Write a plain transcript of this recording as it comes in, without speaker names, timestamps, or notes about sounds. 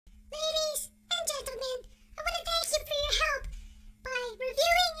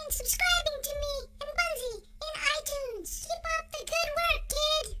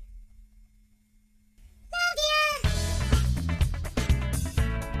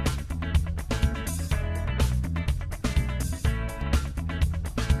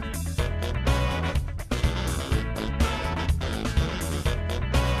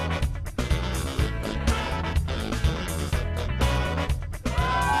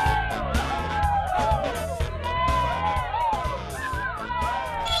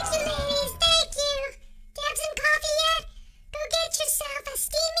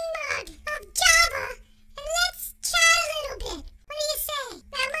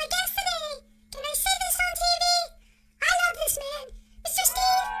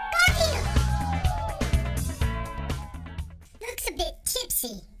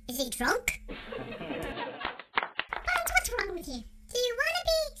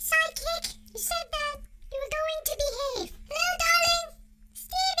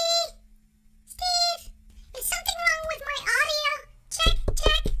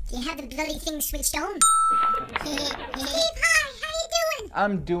bloody thing switched on. Steve, hi, how you doing?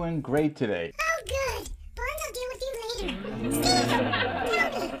 I'm doing great today. Oh, good. Bonds, I'll deal with you later. Steve, tell me, you're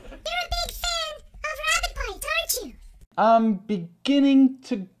a big fan of rabbit bites, aren't you? I'm beginning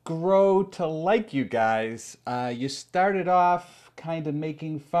to grow to like you guys. You started off kind of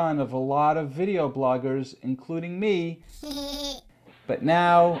making fun of a lot of video bloggers, including me. But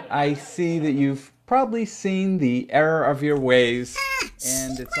now I see that you've probably seen the error of your ways,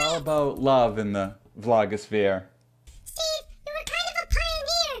 and it's all about love in the vlogosphere. Steve, you were kind of a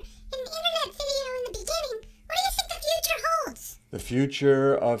pioneer in internet video in the beginning. What do you think the future holds? The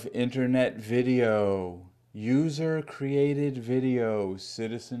future of internet video. User-created video,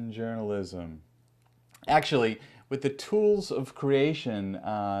 citizen journalism. Actually, with the tools of creation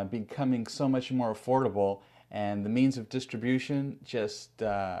becoming so much more affordable and the means of distribution just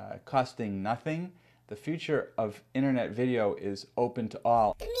costing nothing, the future of internet video is open to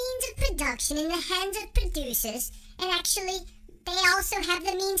all. The means of production in the hands of producers, and actually, they also have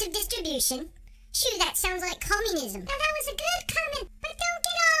the means of distribution. Shoo, that sounds like communism. Now that was a good comment, but don't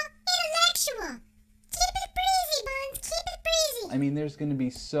get all intellectual. Keep it breezy, Buns, keep it breezy. I mean, there's going to be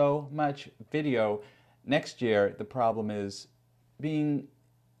so much video next year. The problem's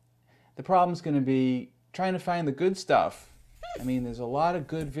going to be trying to find the good stuff. I mean, there's a lot of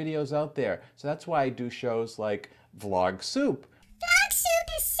good videos out there. So that's why I do shows like Vlog Soup. Vlog Soup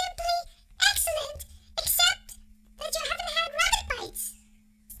is simply excellent, except that you haven't had rabbit bites.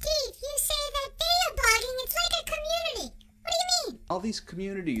 Steve, you say that video blogging is like a community. What do you mean? All these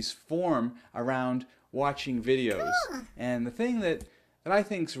communities form around watching videos. Cool. And the thing that I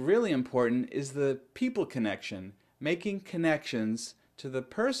think is really important is the people connection, making connections to the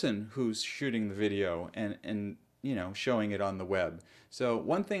person who's shooting the video and you know, showing it on the web. So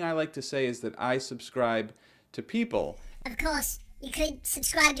one thing I like to say is that I subscribe to people. Of course, you could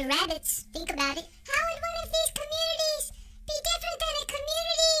subscribe to rabbits. Think about it. How would one of these communities be different than a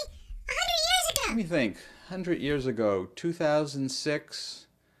community 100 years ago? Let me think. 100 years ago, 2006,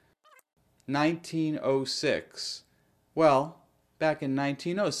 1906. Well, back in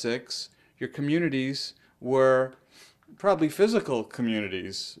 1906, your communities were probably physical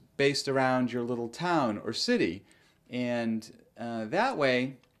communities based around your little town or city. And that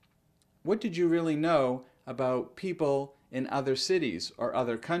way, what did you really know about people in other cities or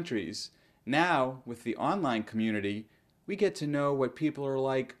other countries? Now, with the online community, we get to know what people are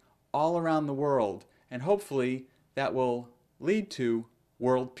like all around the world. And hopefully, that will lead to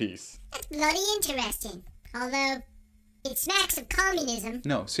world peace. That's bloody interesting. Although, it smacks of communism.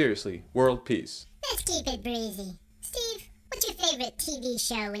 No, seriously, world peace. Let's keep it breezy. Steve, what's your favorite TV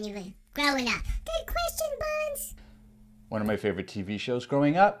show when you were growing up? Good question, Buns. One of my favorite TV shows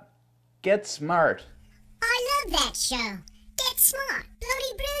growing up, Get Smart. I love that show. Get Smart.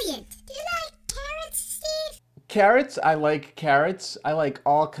 Bloody brilliant. Do you like carrots, Steve? Carrots? I like carrots. I like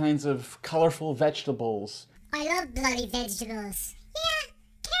all kinds of colorful vegetables. I love bloody vegetables. Yeah,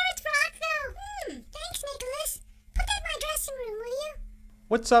 carrots rock though. Thanks, Nicholas. Put that in my dressing room, will you?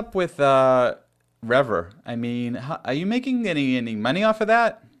 What's up with Rever? I mean, are you making any money off of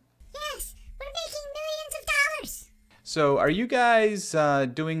that? Yes, we're making millions of dollars. So are you guys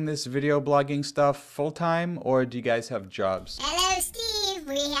doing this video blogging stuff full-time, or do you guys have jobs? Hello, Steve.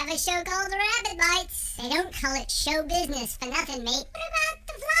 We have a show called Rabbit Bites. They don't call it show business for nothing, mate. What about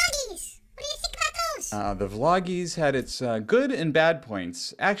the vloggies? What do you think about those? The vloggies had its good and bad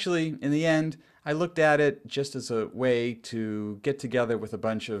points. Actually, in the end, I looked at it just as a way to get together with a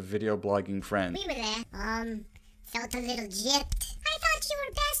bunch of video blogging friends. We were there. Felt a little gypped. I thought you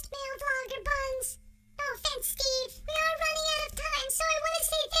were best male vlogger, Buns. No offense, Steve. We are running out of time, so I want to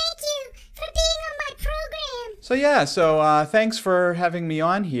say thank you for being on my program. So yeah, thanks for having me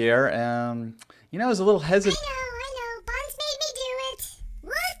on here. You know, I was a little hesitant. I know.